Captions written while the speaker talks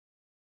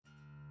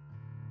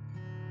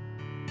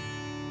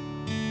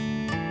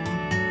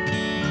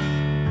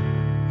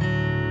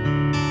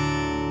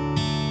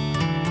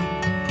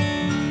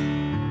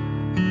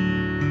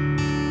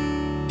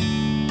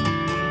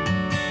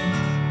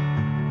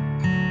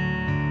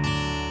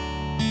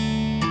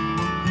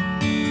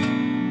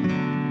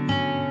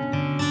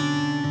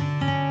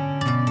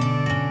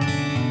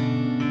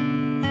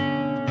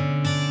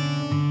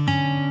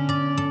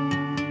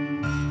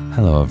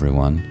Hello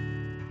everyone,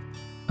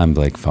 I'm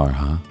Blake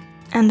Farha.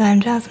 And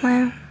I'm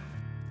Jasmine.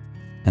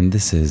 And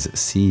this is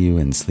See You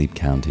in Sleep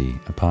County,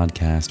 a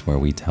podcast where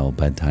we tell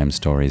bedtime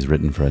stories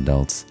written for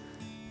adults.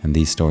 And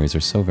these stories are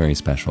so very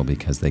special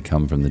because they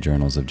come from the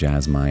journals of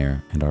Jas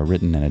Meyer and are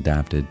written and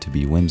adapted to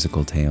be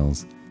whimsical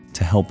tales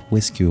to help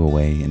whisk you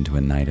away into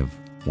a night of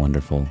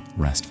wonderful,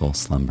 restful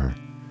slumber.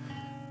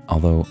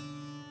 Although,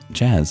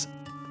 Jas,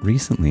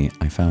 recently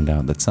I found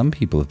out that some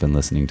people have been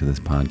listening to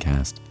this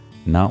podcast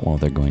not while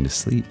they're going to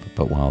sleep,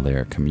 but while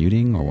they're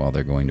commuting or while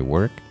they're going to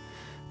work.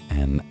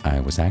 And I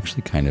was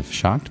actually kind of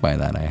shocked by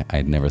that.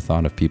 I'd never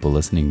thought of people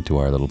listening to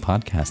our little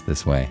podcast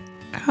this way.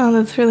 Oh,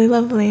 that's really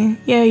lovely.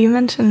 Yeah, you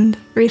mentioned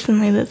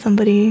recently that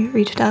somebody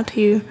reached out to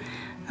you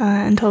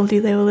and told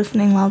you they were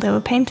listening while they were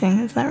painting.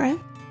 Is that right?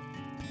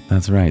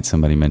 That's right.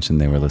 Somebody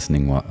mentioned they were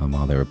listening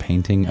while they were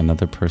painting.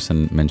 Another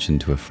person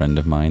mentioned to a friend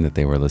of mine that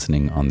they were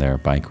listening on their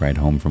bike ride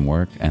home from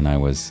work. And I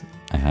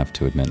have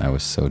to admit, I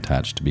was so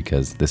touched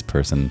because this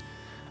person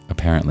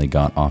apparently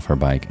got off her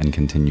bike and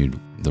continued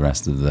the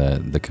rest of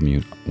the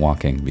commute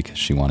walking because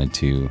she wanted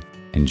to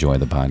enjoy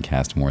the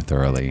podcast more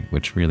thoroughly,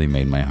 which really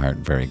made my heart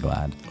very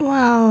glad.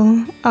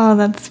 Wow. Oh,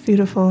 that's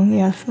beautiful.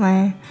 Yes,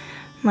 my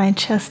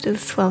chest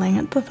is swelling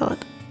at the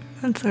thought.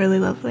 That's really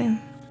lovely.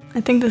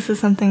 I think this is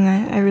something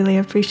I really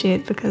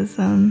appreciate because,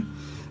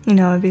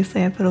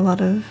 obviously I put a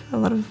lot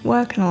of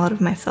work and a lot of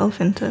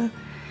myself into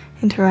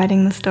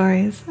writing the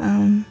stories.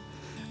 And,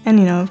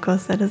 of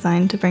course they're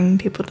designed to bring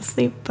people to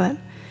sleep, but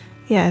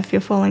yeah, if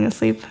you're falling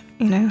asleep,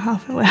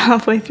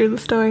 halfway through the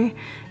story,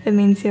 it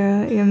means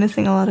you're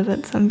missing a lot of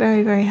it. So I'm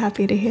very, very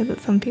happy to hear that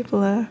some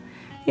people are,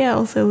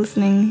 also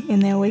listening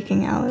in their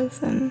waking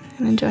hours and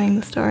enjoying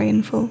the story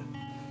in full.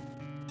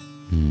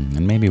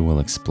 And maybe we'll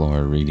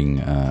explore reading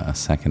a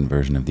second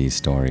version of these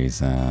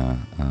stories, a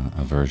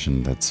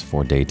version that's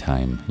for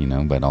daytime,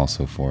 but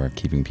also for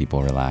keeping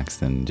people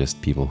relaxed and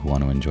just people who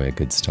want to enjoy a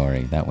good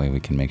story. That way we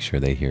can make sure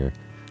they hear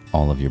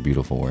all of your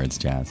beautiful words,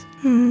 Jas.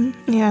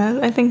 Yeah,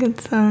 I think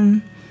it's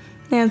been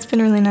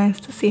really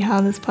nice to see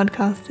how this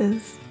podcast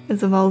is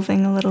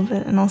evolving a little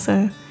bit, and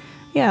also,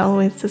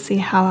 always to see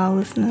how our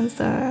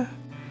listeners are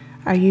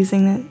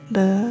using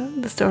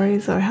the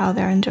stories or how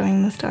they're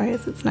enjoying the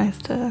stories. It's nice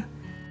to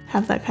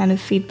have that kind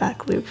of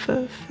feedback loop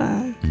of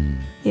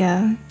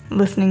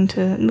listening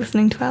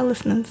to our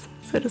listeners,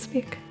 so to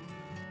speak.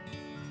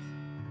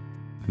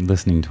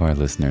 Listening to our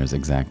listeners,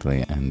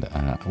 exactly. And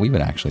we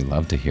would actually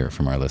love to hear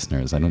from our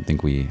listeners. I don't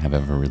think we have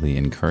ever really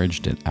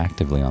encouraged it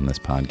actively on this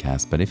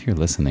podcast, but if you're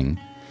listening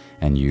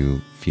and you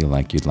feel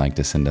like you'd like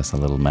to send us a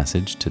little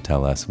message to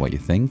tell us what you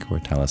think or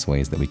tell us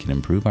ways that we can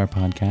improve our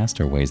podcast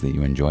or ways that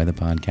you enjoy the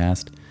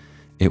podcast,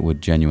 it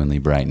would genuinely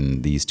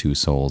brighten these two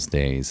souls'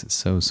 days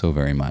so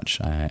very much.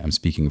 I'm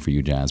speaking for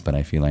you, Jas, but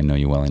I feel I know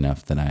you well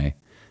enough that I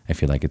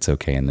feel like it's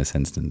okay in this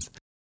instance.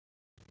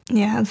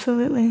 Yeah,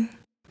 absolutely.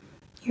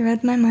 You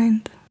read my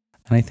mind.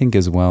 And I think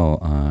as well,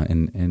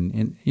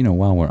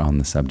 while we're on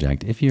the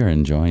subject, if you're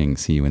enjoying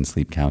See You in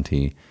Sleep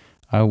County,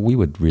 we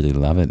would really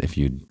love it if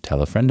you'd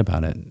tell a friend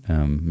about it.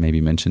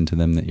 Maybe mention to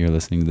them that you're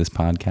listening to this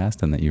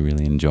podcast and that you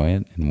really enjoy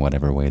it in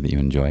whatever way that you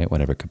enjoy it,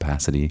 whatever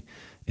capacity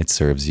it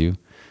serves you.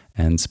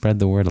 And spread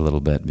the word a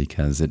little bit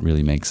because it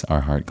really makes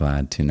our heart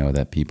glad to know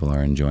that people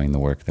are enjoying the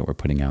work that we're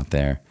putting out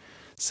there.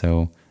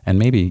 So, and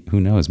maybe,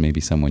 who knows, maybe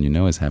someone you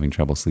know is having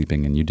trouble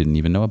sleeping and you didn't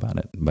even know about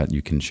it, but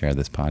you can share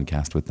this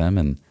podcast with them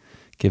and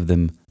give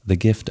them the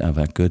gift of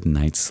a good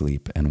night's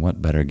sleep. And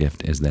what better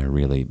gift is there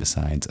really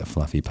besides a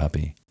fluffy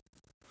puppy?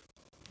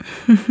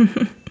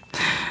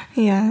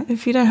 Yeah,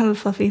 if you don't have a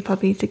fluffy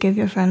puppy to give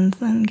your friends,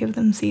 then give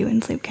them See You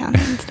in Sleep County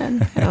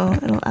instead.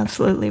 It'll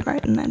absolutely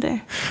brighten their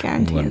day,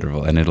 guaranteed.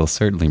 Wonderful, and it'll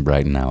certainly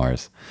brighten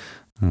ours.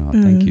 Oh,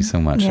 thank you so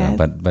much. Yeah.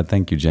 But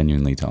thank you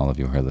genuinely to all of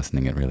you who are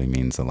listening. It really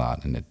means a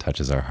lot, and it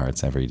touches our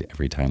hearts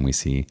every time we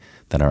see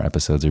that our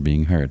episodes are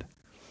being heard.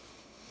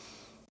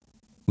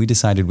 We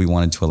decided we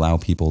wanted to allow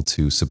people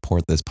to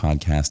support this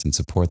podcast and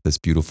support this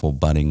beautiful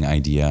budding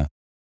idea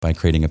by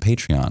creating a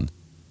Patreon.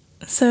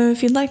 So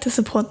if you'd like to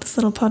support this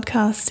little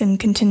podcast in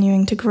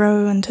continuing to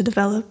grow and to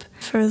develop,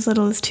 for as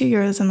little as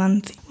 €2 a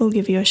month, we'll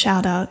give you a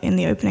shout out in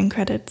the opening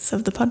credits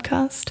of the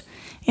podcast,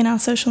 in our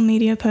social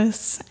media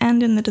posts,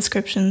 and in the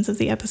descriptions of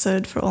the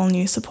episode for all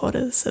new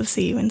supporters of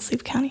See You in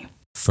Sleep County.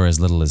 For as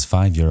little as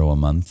 €5 a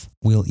month,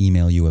 we'll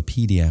email you a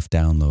PDF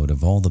download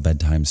of all the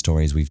bedtime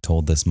stories we've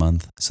told this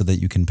month so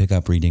that you can pick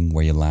up reading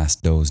where you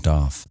last dozed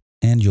off.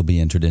 And you'll be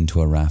entered into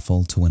a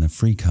raffle to win a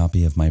free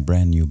copy of my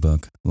brand new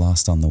book,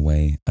 Lost on the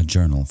Way, a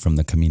journal from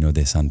the Camino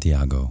de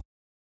Santiago.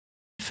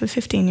 For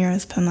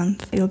 €15 per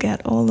month, you'll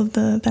get all of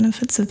the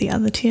benefits of the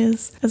other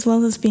tiers, as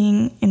well as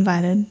being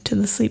invited to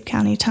the Sleep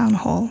County Town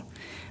Hall,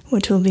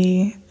 which will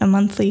be a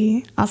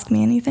monthly Ask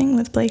Me Anything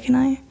with Blake and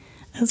I,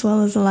 as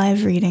well as a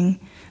live reading.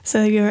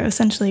 So you're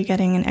essentially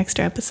getting an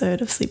extra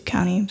episode of Sleep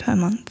County per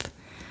month.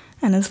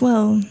 And as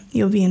well,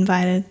 you'll be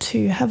invited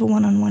to have a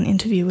one-on-one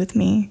interview with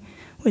me,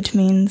 which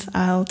means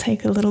I'll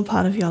take a little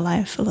part of your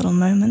life, a little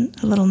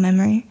moment, a little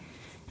memory,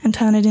 and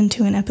turn it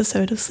into an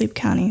episode of Sleep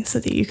County so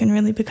that you can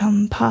really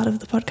become part of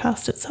the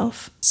podcast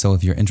itself. So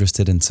if you're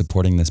interested in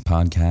supporting this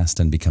podcast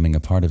and becoming a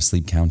part of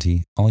Sleep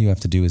County, all you have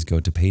to do is go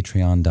to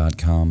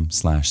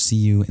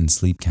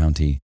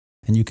patreon.com/seeyouinsleepcounty,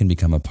 and you can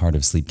become a part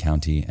of Sleep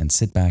County and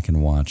sit back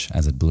and watch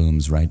as it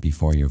blooms right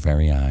before your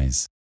very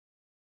eyes.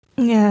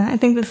 Yeah, I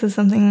think this is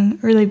something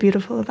really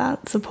beautiful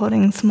about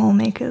supporting small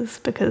makers,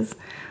 because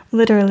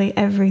literally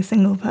every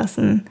single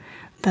person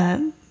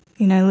that,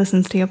 you know,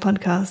 listens to your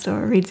podcast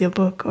or reads your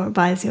book or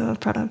buys your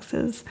products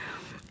is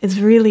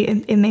really,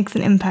 it makes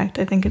an impact.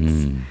 I think I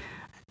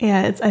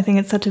think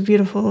it's such a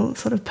beautiful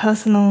sort of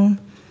personal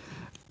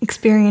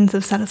experience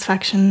of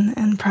satisfaction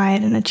and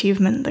pride and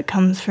achievement that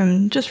comes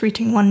from just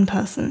reaching one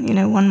person, you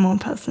know, one more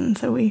person.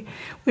 So we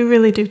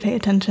really do pay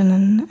attention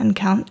and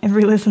count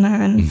every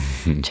listener and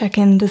check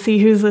in to see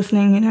who's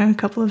listening, you know, a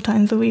couple of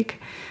times a week.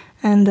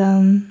 And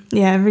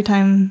every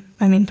time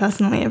I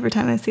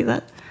see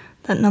that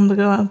number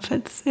go up,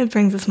 it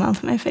brings a smile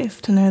to my face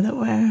to know that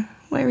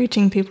we're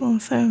reaching people.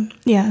 So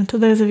yeah, to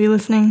those of you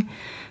listening,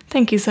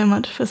 thank you so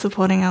much for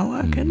supporting our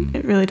work.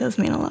 It really does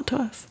mean a lot to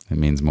us. It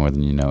means more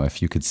than you know. If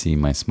you could see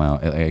my smile,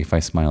 if I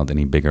smiled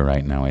any bigger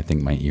right now, I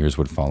think my ears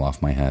would fall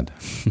off my head.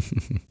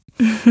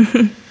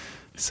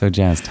 So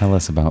Jazz, tell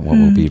us about what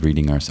we'll be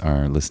reading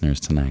our listeners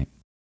tonight.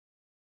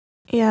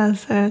 Yeah,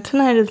 so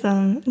tonight is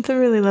it's a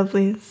really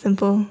lovely,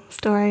 simple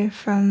story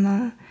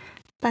from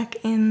back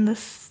in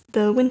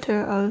the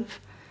winter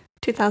of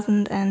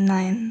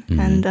 2009.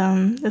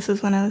 And this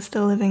was when I was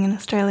still living in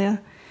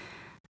Australia.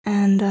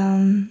 And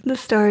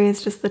this story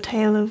is just the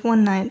tale of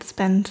one night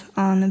spent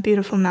on a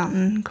beautiful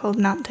mountain called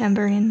Mount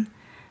Tamborine.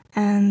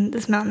 And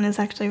this mountain is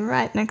actually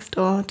right next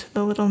door to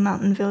the little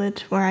mountain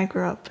village where I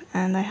grew up.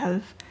 And I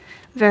have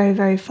very,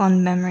 very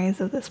fond memories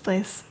of this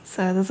place.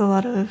 So there's a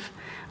lot of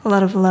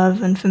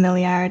love and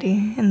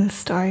familiarity in this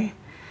story.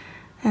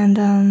 And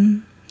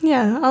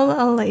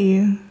I'll let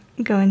you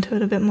go into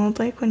it a bit more,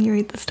 Blake, when you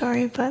read the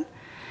story. But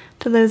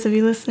to those of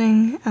you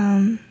listening,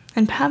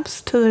 and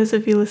perhaps to those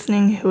of you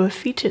listening who are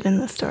featured in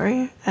the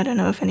story, I don't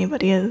know if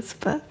anybody is,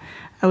 but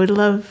I would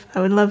love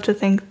to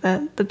think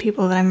that the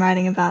people that I'm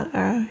writing about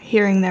are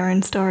hearing their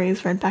own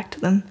stories read back to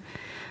them.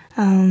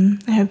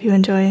 I hope you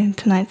enjoy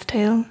tonight's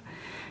tale,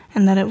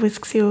 and that it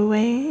whisks you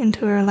away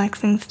into a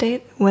relaxing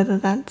state, whether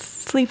that's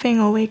sleeping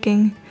or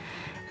waking.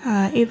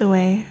 Either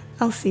way,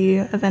 I'll see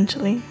you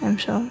eventually, I'm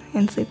sure,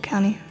 in Sleep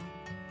County.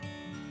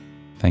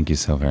 Thank you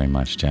so very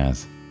much,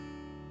 Jazz.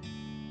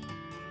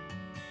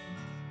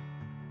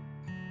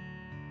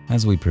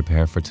 As we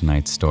prepare for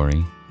tonight's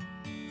story,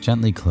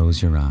 gently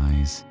close your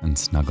eyes and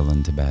snuggle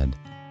into bed.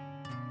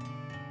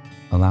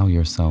 Allow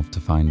yourself to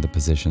find the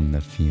position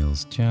that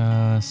feels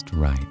just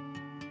right.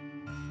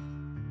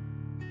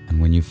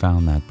 And when you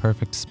found that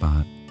perfect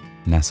spot,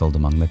 nestled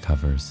among the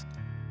covers,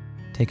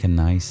 take a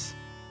nice,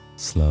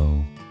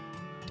 slow,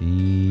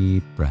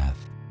 deep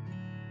breath,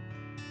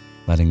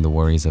 letting the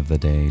worries of the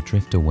day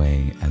drift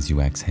away as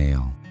you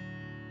exhale.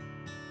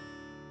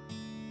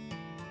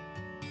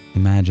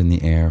 Imagine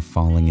the air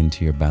falling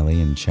into your belly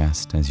and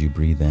chest as you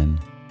breathe in,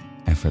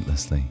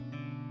 effortlessly.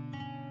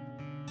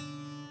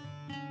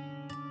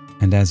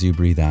 And as you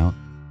breathe out,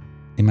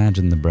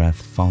 imagine the breath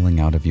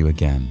falling out of you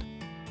again.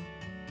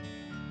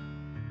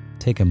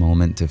 Take a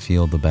moment to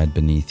feel the bed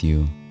beneath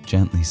you,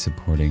 gently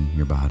supporting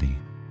your body.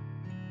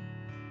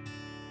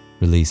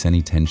 Release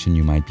any tension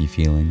you might be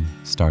feeling,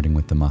 starting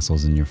with the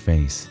muscles in your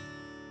face.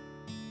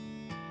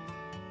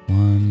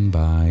 One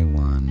by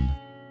one,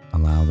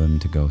 allow them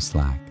to go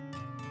slack.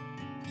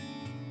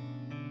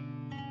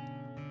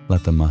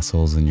 Let the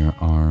muscles in your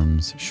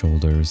arms,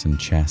 shoulders, and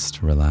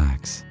chest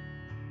relax.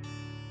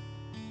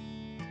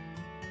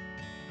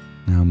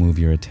 Now move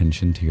your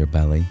attention to your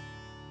belly,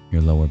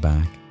 your lower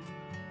back,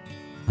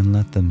 and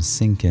let them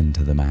sink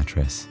into the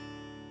mattress.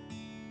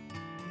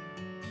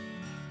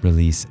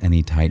 Release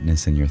any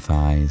tightness in your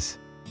thighs,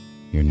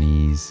 your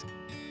knees,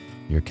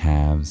 your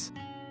calves,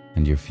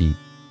 and your feet.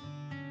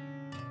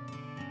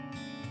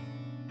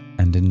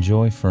 And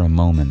enjoy for a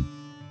moment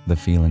the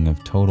feeling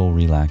of total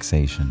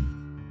relaxation.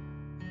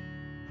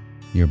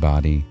 Your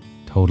body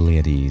totally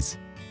at ease.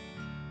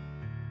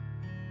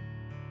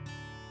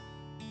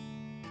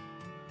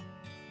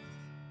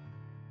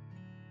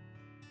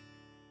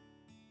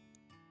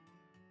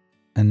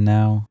 And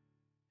now,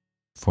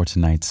 for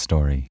tonight's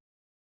story.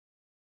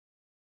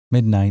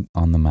 Midnight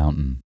on the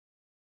Mountain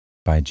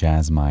by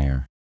Jazz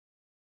Meyer.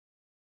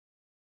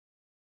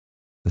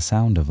 The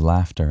sound of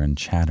laughter and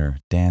chatter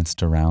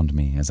danced around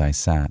me as I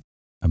sat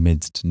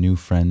amidst new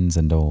friends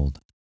and old,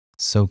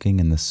 soaking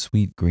in the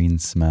sweet green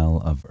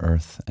smell of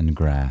earth and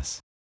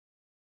grass.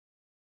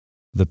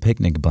 The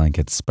picnic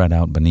blankets spread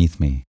out beneath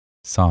me,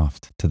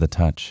 soft to the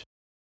touch,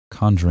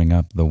 conjuring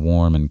up the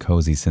warm and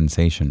cozy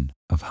sensation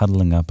of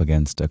huddling up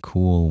against a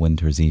cool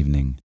winter's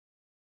evening.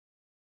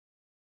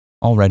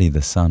 Already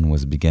the sun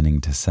was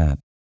beginning to set,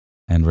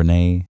 and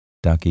Renee,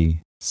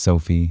 Ducky,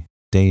 Sophie,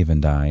 Dave,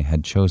 and I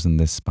had chosen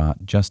this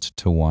spot just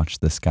to watch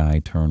the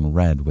sky turn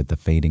red with the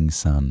fading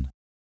sun.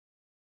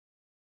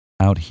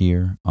 Out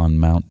here on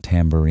Mount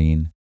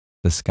Tamborine,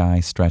 The sky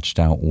stretched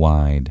out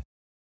wide,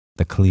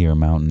 the clear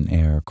mountain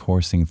air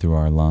coursing through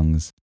our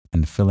lungs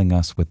and filling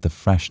us with the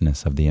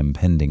freshness of the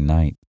impending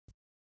night.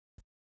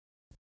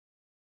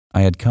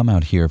 I had come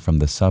out here from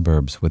the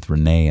suburbs with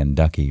Renee and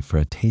Ducky for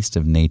a taste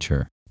of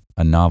nature,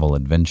 a novel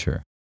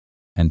adventure,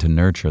 and to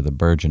nurture the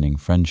burgeoning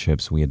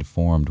friendships we had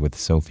formed with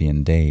Sophie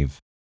and Dave.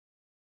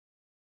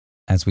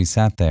 As we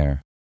sat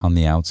there, on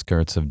the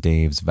outskirts of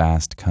Dave's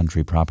vast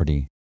country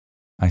property,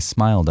 I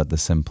smiled at the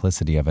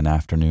simplicity of an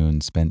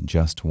afternoon spent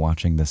just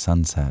watching the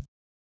sunset.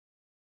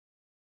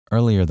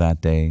 Earlier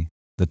that day,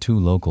 the two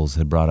locals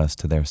had brought us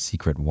to their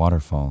secret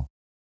waterfall,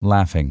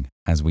 laughing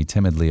as we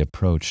timidly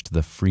approached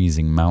the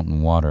freezing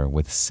mountain water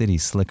with city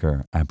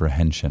slicker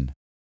apprehension.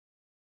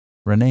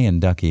 Renee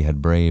and Ducky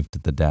had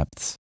braved the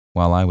depths,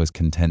 while I was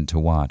content to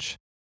watch,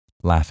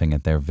 laughing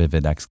at their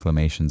vivid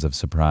exclamations of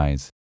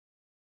surprise.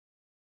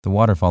 The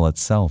waterfall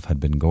itself had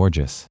been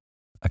gorgeous,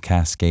 a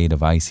cascade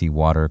of icy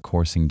water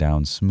coursing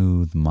down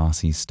smooth,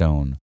 mossy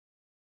stone,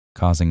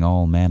 causing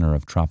all manner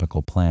of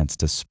tropical plants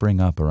to spring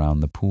up around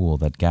the pool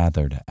that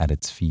gathered at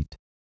its feet.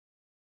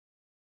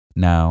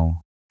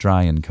 Now,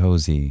 dry and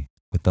cozy,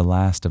 with the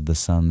last of the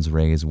sun's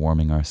rays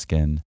warming our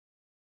skin,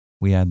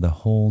 we had the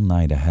whole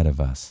night ahead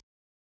of us.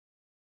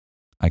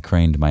 I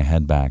craned my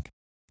head back,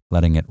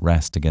 letting it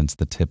rest against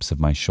the tips of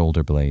my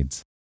shoulder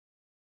blades.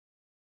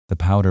 The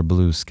powder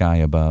blue sky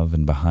above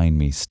and behind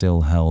me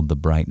still held the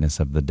brightness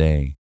of the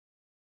day,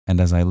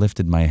 and as I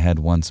lifted my head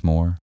once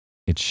more,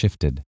 it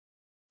shifted,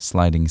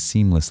 sliding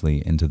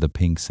seamlessly into the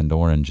pinks and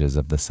oranges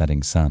of the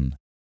setting sun.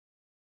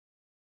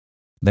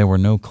 There were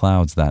no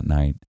clouds that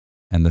night,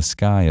 and the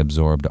sky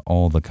absorbed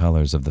all the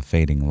colors of the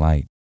fading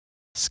light,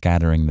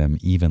 scattering them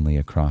evenly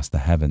across the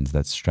heavens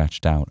that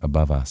stretched out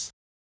above us.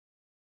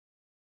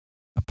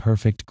 A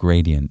perfect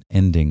gradient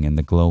ending in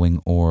the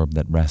glowing orb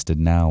that rested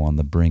now on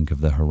the brink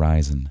of the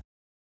horizon.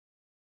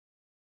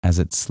 As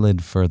it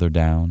slid further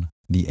down,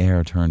 the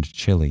air turned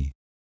chilly,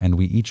 and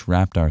we each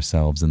wrapped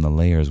ourselves in the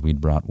layers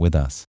we'd brought with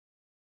us.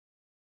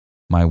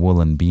 My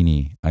woolen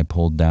beanie I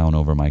pulled down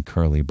over my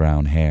curly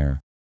brown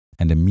hair,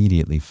 and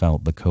immediately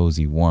felt the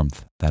cozy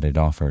warmth that it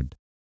offered.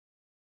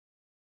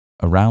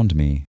 Around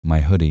me,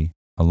 my hoodie,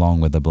 along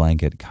with a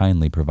blanket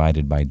kindly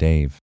provided by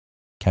Dave,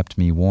 kept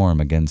me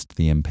warm against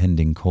the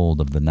impending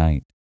cold of the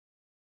night.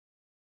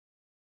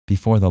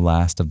 Before the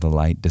last of the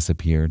light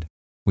disappeared,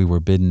 we were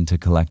bidden to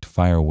collect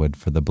firewood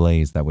for the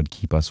blaze that would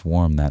keep us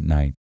warm that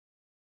night.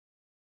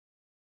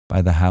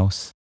 By the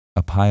house,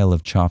 a pile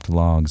of chopped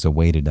logs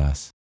awaited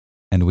us,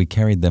 and we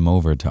carried them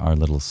over to our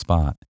little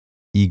spot,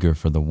 eager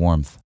for the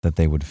warmth that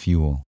they would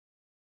fuel.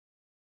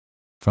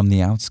 From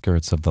the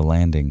outskirts of the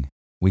landing,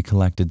 we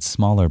collected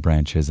smaller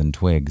branches and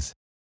twigs,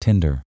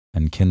 tinder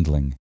and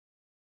kindling.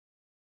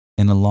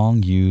 In a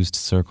long-used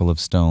circle of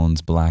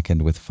stones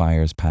blackened with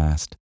fires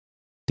past,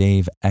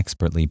 Dave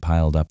expertly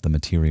piled up the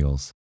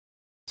materials,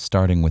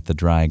 starting with the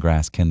dry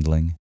grass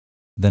kindling,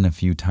 then a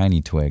few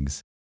tiny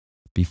twigs,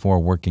 before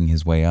working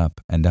his way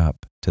up and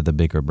up to the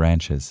bigger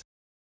branches.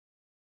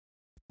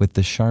 With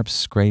the sharp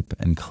scrape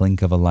and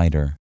clink of a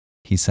lighter,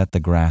 he set the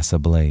grass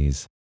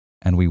ablaze,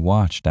 and we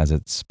watched as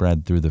it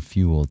spread through the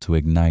fuel to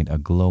ignite a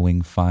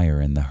glowing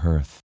fire in the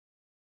hearth.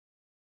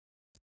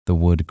 The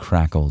wood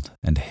crackled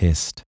and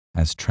hissed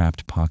as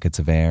trapped pockets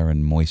of air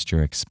and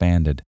moisture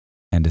expanded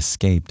and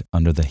escaped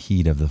under the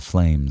heat of the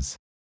flames.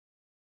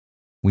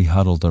 We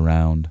huddled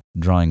around,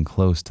 drawing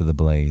close to the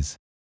blaze,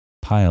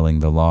 piling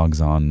the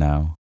logs on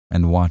now,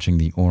 and watching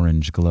the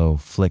orange glow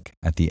flick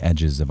at the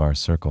edges of our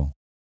circle.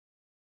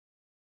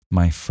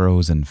 My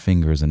frozen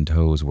fingers and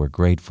toes were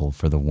grateful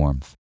for the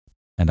warmth,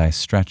 and I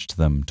stretched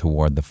them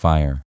toward the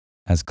fire,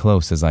 as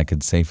close as I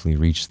could safely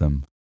reach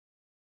them.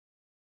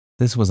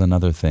 This was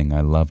another thing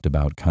I loved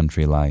about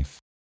country life.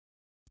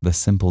 The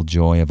simple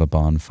joy of a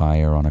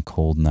bonfire on a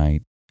cold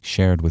night,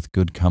 shared with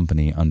good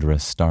company under a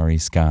starry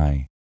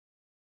sky.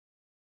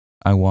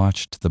 I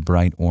watched the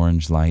bright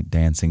orange light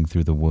dancing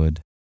through the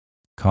wood,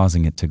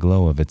 causing it to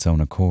glow of its own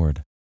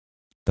accord,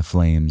 the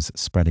flames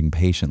spreading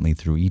patiently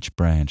through each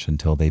branch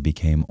until they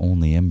became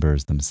only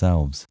embers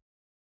themselves.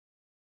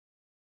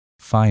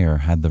 Fire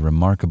had the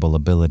remarkable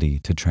ability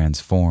to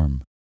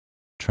transform,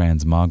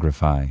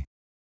 transmogrify.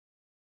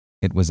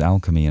 It was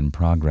alchemy in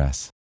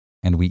progress,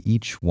 and we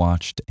each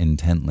watched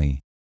intently,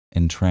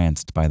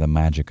 entranced by the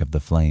magic of the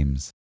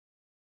flames.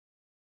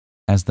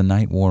 As the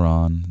night wore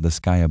on, the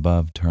sky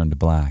above turned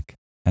black,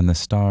 and the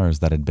stars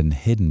that had been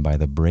hidden by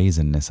the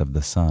brazenness of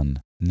the sun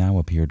now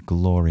appeared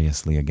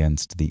gloriously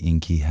against the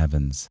inky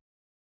heavens.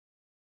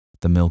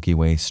 The Milky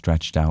Way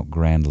stretched out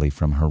grandly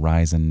from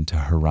horizon to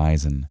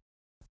horizon,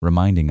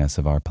 reminding us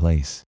of our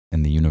place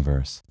in the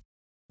universe.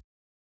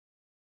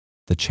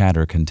 The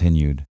chatter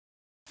continued,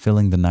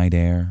 filling the night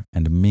air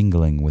and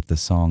mingling with the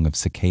song of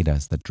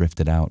cicadas that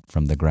drifted out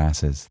from the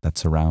grasses that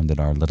surrounded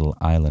our little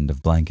island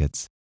of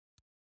blankets.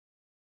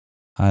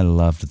 I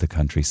loved the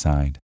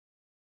countryside,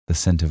 the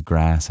scent of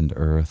grass and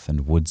earth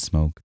and wood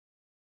smoke,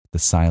 the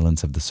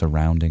silence of the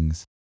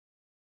surroundings,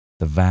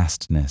 the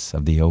vastness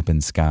of the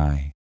open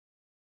sky,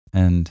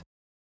 and,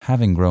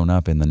 having grown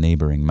up in the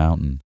neighboring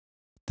mountain,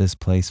 this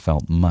place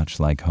felt much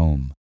like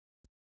home.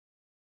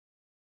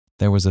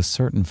 There was a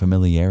certain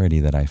familiarity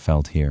that I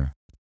felt here,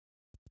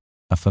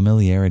 a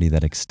familiarity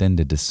that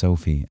extended to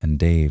Sophie and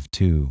Dave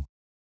too,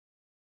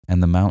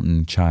 and the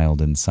mountain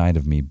child inside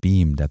of me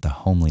beamed at the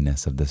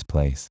homeliness of this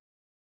place.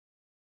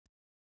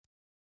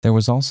 There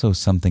was also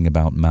something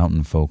about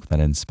mountain folk that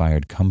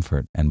inspired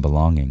comfort and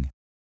belonging.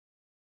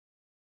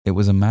 It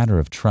was a matter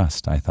of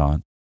trust, I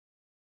thought.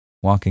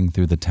 Walking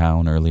through the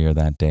town earlier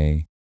that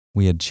day,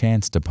 we had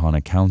chanced upon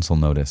a council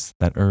notice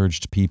that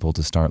urged people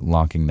to start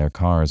locking their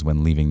cars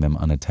when leaving them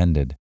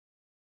unattended.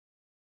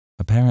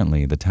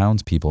 Apparently, the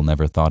townspeople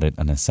never thought it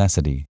a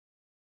necessity,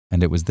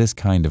 and it was this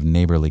kind of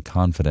neighborly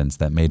confidence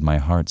that made my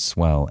heart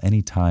swell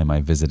any time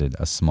I visited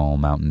a small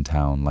mountain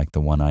town like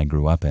the one I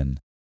grew up in.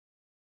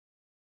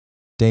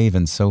 Dave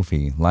and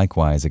Sophie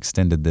likewise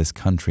extended this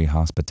country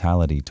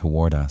hospitality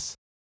toward us,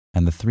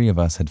 and the three of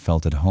us had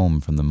felt at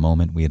home from the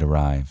moment we had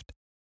arrived.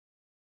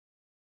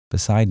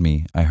 Beside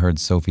me, I heard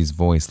Sophie's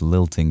voice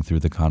lilting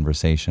through the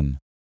conversation,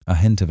 a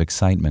hint of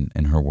excitement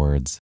in her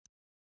words.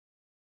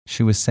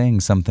 She was saying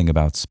something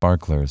about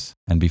sparklers,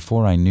 and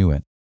before I knew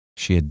it,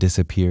 she had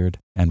disappeared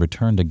and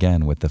returned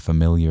again with the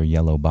familiar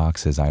yellow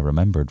boxes I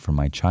remembered from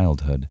my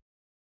childhood.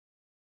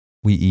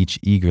 We each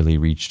eagerly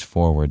reached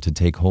forward to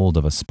take hold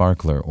of a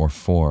sparkler or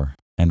four,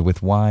 and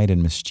with wide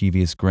and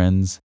mischievous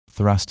grins,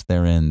 thrust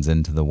their ends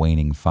into the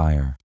waning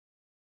fire.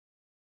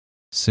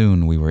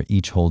 Soon we were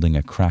each holding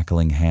a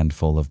crackling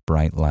handful of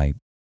bright light,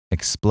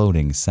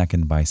 exploding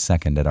second by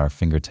second at our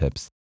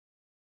fingertips.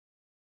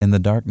 In the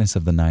darkness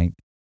of the night,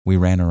 we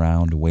ran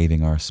around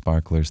waving our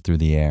sparklers through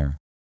the air,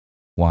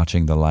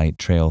 watching the light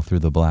trail through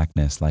the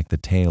blackness like the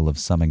tail of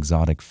some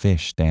exotic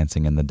fish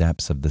dancing in the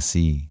depths of the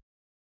sea.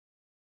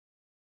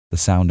 The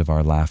sound of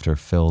our laughter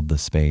filled the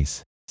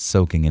space,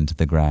 soaking into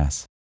the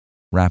grass,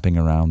 wrapping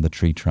around the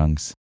tree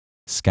trunks,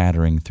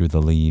 scattering through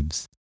the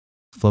leaves,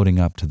 floating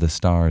up to the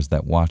stars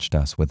that watched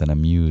us with an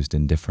amused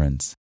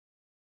indifference.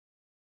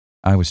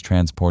 I was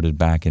transported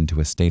back into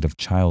a state of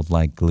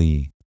childlike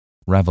glee,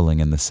 reveling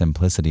in the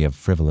simplicity of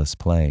frivolous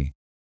play.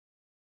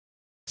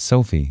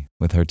 Sophie,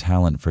 with her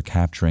talent for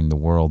capturing the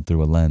world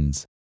through a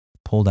lens,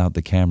 pulled out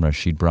the camera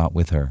she'd brought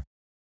with her,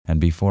 and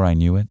before I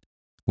knew it,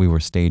 we were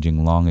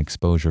staging long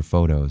exposure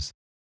photos,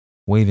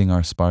 waving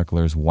our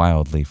sparklers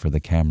wildly for the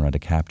camera to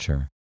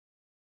capture.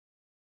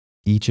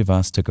 Each of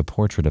us took a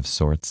portrait of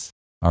sorts,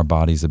 our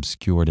bodies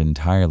obscured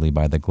entirely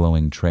by the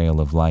glowing trail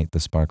of light the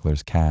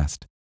sparklers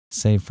cast,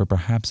 save for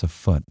perhaps a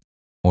foot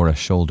or a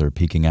shoulder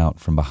peeking out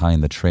from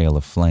behind the trail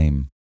of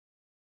flame.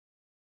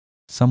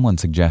 Someone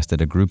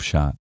suggested a group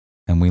shot,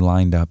 and we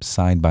lined up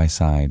side by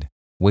side,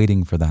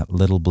 waiting for that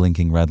little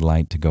blinking red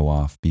light to go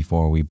off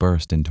before we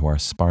burst into our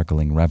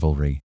sparkling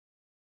revelry.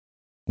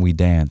 We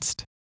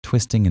danced,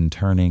 twisting and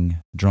turning,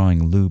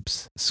 drawing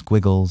loops,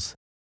 squiggles,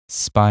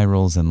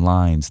 spirals and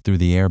lines through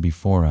the air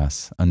before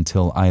us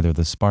until either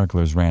the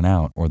sparklers ran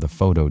out or the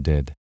photo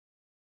did.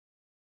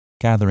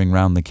 Gathering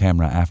round the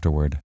camera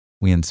afterward,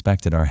 we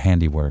inspected our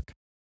handiwork.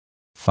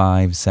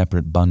 5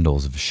 separate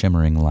bundles of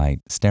shimmering light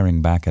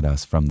staring back at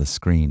us from the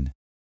screen.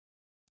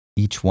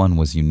 Each one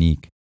was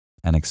unique,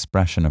 an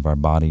expression of our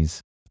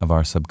bodies, of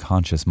our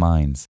subconscious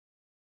minds,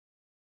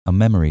 a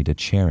memory to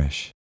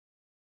cherish.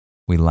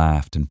 We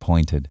laughed and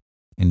pointed,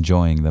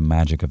 enjoying the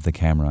magic of the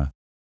camera,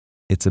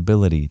 its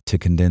ability to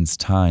condense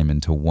time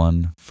into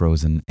one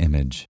frozen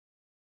image.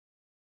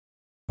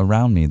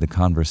 Around me, the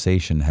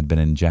conversation had been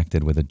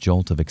injected with a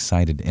jolt of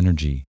excited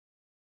energy.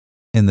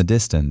 In the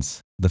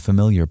distance, the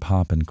familiar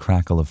pop and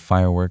crackle of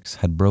fireworks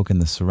had broken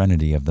the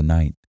serenity of the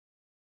night.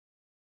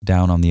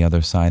 Down on the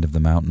other side of the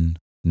mountain,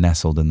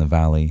 nestled in the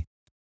valley,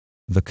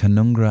 the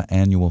Canungra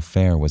annual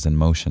fair was in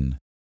motion.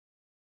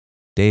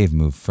 Dave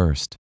moved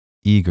first,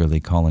 eagerly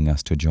calling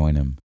us to join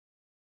him.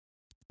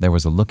 There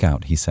was a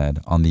lookout, he said,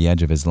 on the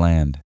edge of his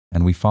land,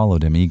 and we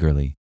followed him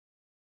eagerly,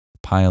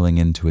 piling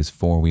into his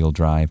 4-wheel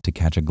drive to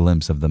catch a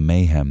glimpse of the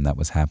mayhem that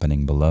was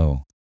happening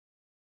below.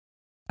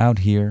 Out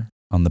here,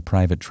 on the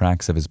private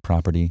tracks of his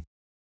property,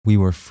 we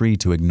were free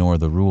to ignore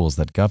the rules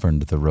that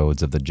governed the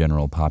roads of the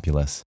general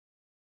populace.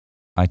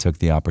 I took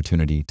the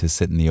opportunity to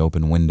sit in the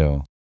open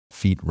window,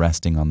 feet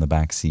resting on the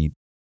back seat,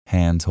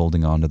 hands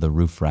holding onto the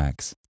roof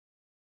racks.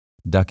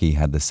 Ducky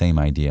had the same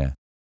idea,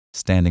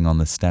 standing on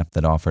the step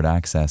that offered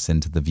access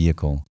into the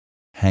vehicle,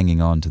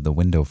 hanging on to the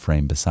window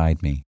frame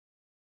beside me.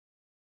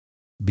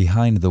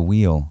 Behind the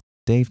wheel,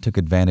 Dave took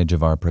advantage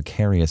of our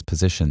precarious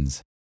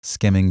positions,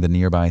 skimming the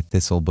nearby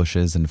thistle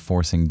bushes and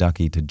forcing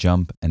Ducky to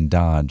jump and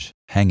dodge,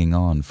 hanging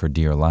on for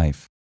dear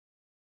life.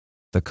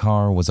 The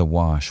car was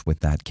awash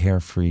with that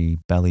carefree,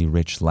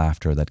 belly-rich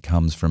laughter that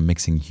comes from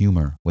mixing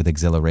humor with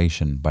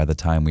exhilaration by the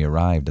time we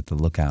arrived at the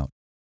lookout.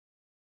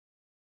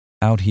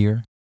 Out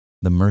here,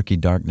 the murky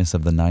darkness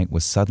of the night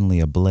was suddenly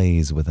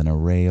ablaze with an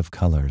array of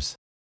colors,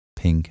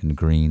 pink and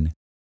green,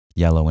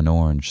 yellow and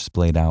orange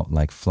splayed out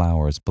like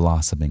flowers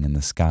blossoming in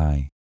the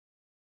sky.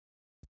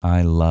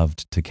 I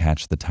loved to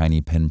catch the tiny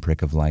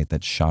pinprick of light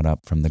that shot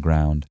up from the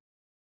ground,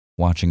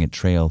 watching it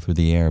trail through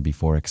the air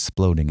before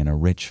exploding in a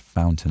rich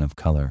fountain of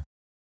color.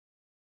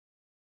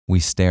 We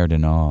stared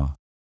in awe,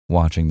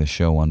 watching the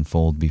show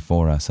unfold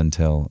before us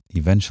until,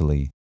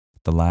 eventually,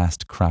 the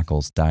last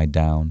crackles died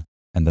down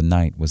and the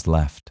night was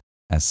left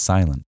as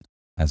silent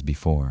as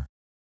before.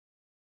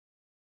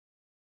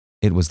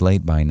 It was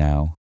late by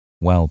now,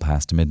 well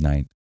past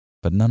midnight,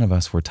 but none of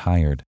us were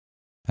tired,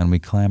 and we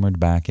clambered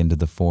back into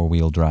the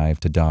four-wheel drive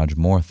to dodge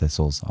more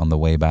thistles on the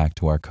way back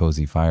to our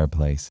cozy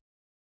fireplace.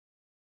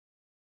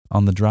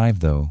 On the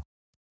drive, though,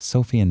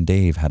 Sophie and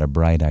Dave had a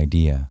bright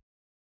idea.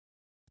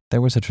 There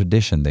was a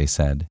tradition, they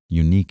said,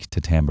 unique to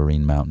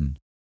Tamborine Mountain.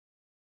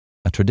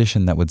 A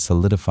tradition that would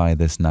solidify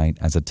this night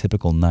as a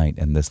typical night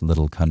in this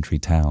little country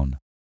town.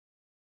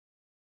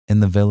 In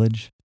the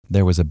village,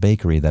 there was a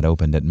bakery that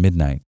opened at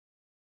midnight,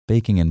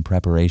 baking in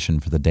preparation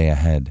for the day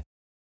ahead,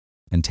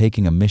 and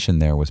taking a mission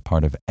there was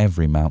part of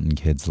every mountain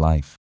kid's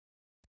life.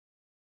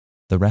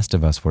 The rest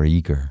of us were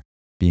eager,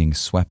 being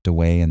swept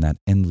away in that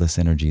endless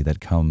energy that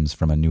comes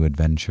from a new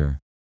adventure,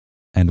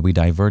 and we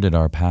diverted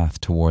our path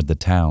toward the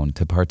town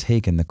to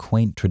partake in the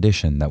quaint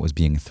tradition that was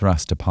being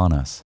thrust upon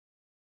us.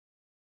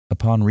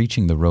 Upon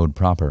reaching the road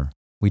proper,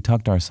 we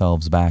tucked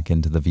ourselves back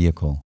into the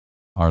vehicle,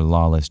 our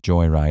lawless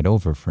joyride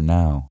over for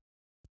now,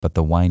 but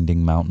the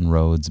winding mountain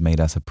roads made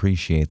us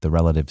appreciate the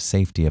relative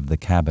safety of the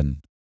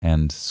cabin,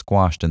 and,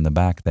 squashed in the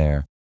back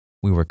there,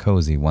 we were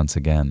cozy once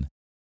again.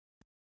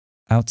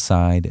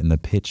 Outside, in the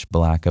pitch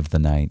black of the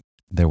night,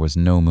 there was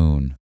no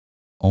moon,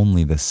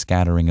 only the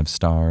scattering of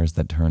stars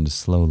that turned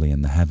slowly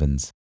in the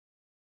heavens.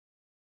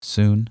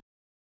 Soon,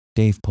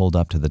 Dave pulled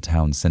up to the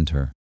town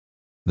center,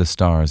 the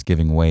stars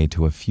giving way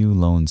to a few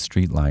lone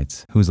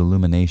streetlights whose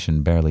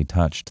illumination barely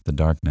touched the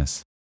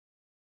darkness.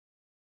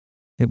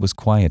 It was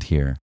quiet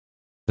here,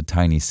 the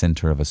tiny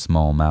center of a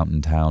small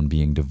mountain town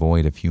being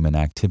devoid of human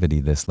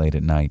activity this late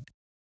at night.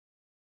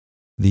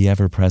 The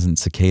ever-present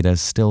cicadas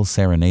still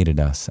serenaded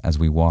us as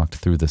we walked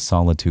through the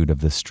solitude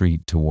of the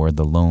street toward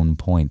the lone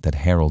point that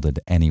heralded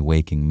any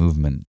waking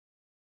movement.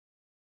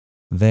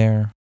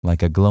 There,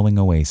 like a glowing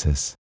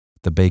oasis,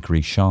 the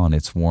bakery shone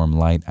its warm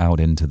light out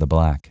into the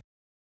black.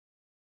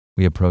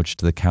 We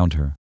approached the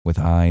counter with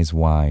eyes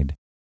wide,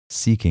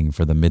 seeking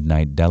for the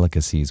midnight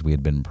delicacies we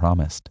had been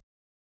promised.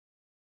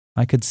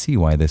 I could see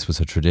why this was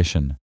a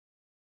tradition.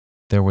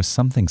 There was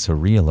something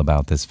surreal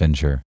about this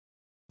venture,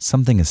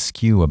 something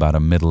askew about a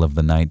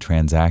middle-of-the-night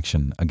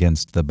transaction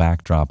against the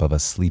backdrop of a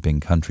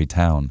sleeping country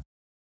town.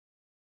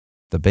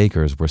 The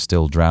bakers were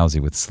still drowsy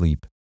with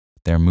sleep,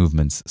 their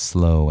movements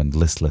slow and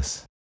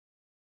listless,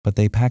 but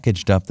they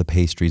packaged up the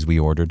pastries we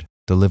ordered,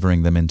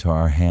 delivering them into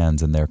our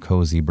hands in their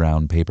cozy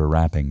brown paper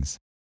wrappings.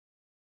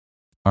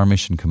 Our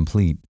mission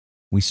complete,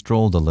 we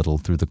strolled a little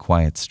through the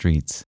quiet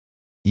streets,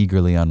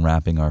 eagerly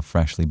unwrapping our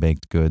freshly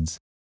baked goods,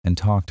 and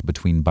talked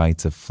between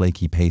bites of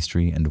flaky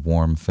pastry and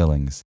warm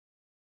fillings.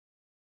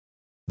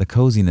 The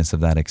coziness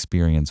of that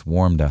experience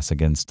warmed us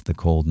against the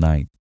cold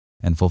night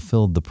and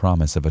fulfilled the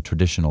promise of a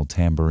traditional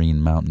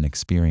Tamborine Mountain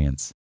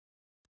experience.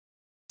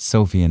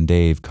 Sophie and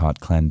Dave caught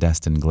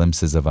clandestine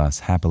glimpses of us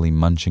happily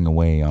munching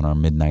away on our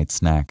midnight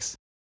snacks,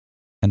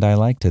 and I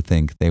like to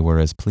think they were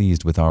as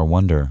pleased with our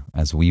wonder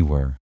as we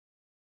were.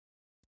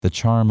 The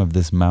charm of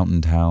this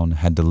mountain town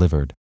had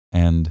delivered,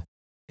 and,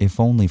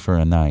 if only for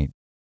a night,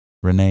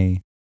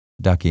 Renee,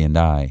 Ducky, and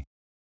I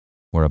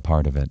were a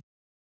part of it.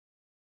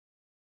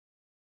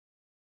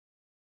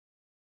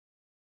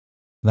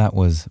 That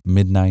was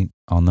Midnight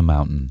on the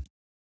Mountain,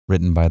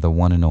 written by the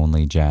one and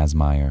only Jazz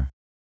Meyer.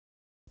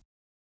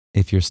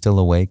 If you're still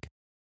awake,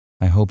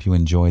 I hope you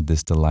enjoyed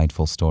this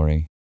delightful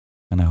story,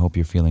 and I hope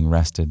you're feeling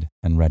rested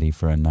and ready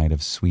for a night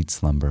of sweet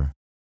slumber.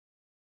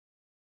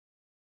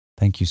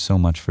 Thank you so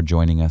much for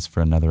joining us for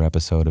another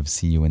episode of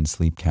See You in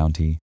Sleep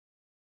County.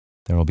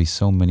 There will be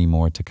so many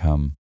more to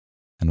come,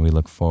 and we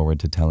look forward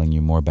to telling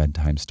you more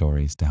bedtime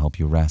stories to help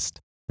you rest,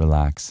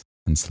 relax,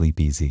 and sleep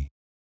easy.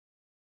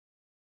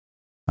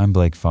 I'm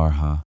Blake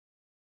Farha,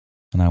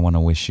 and I want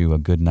to wish you a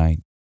good night,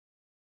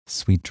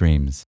 sweet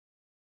dreams,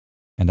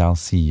 and I'll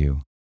see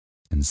you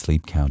in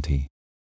Sleep County.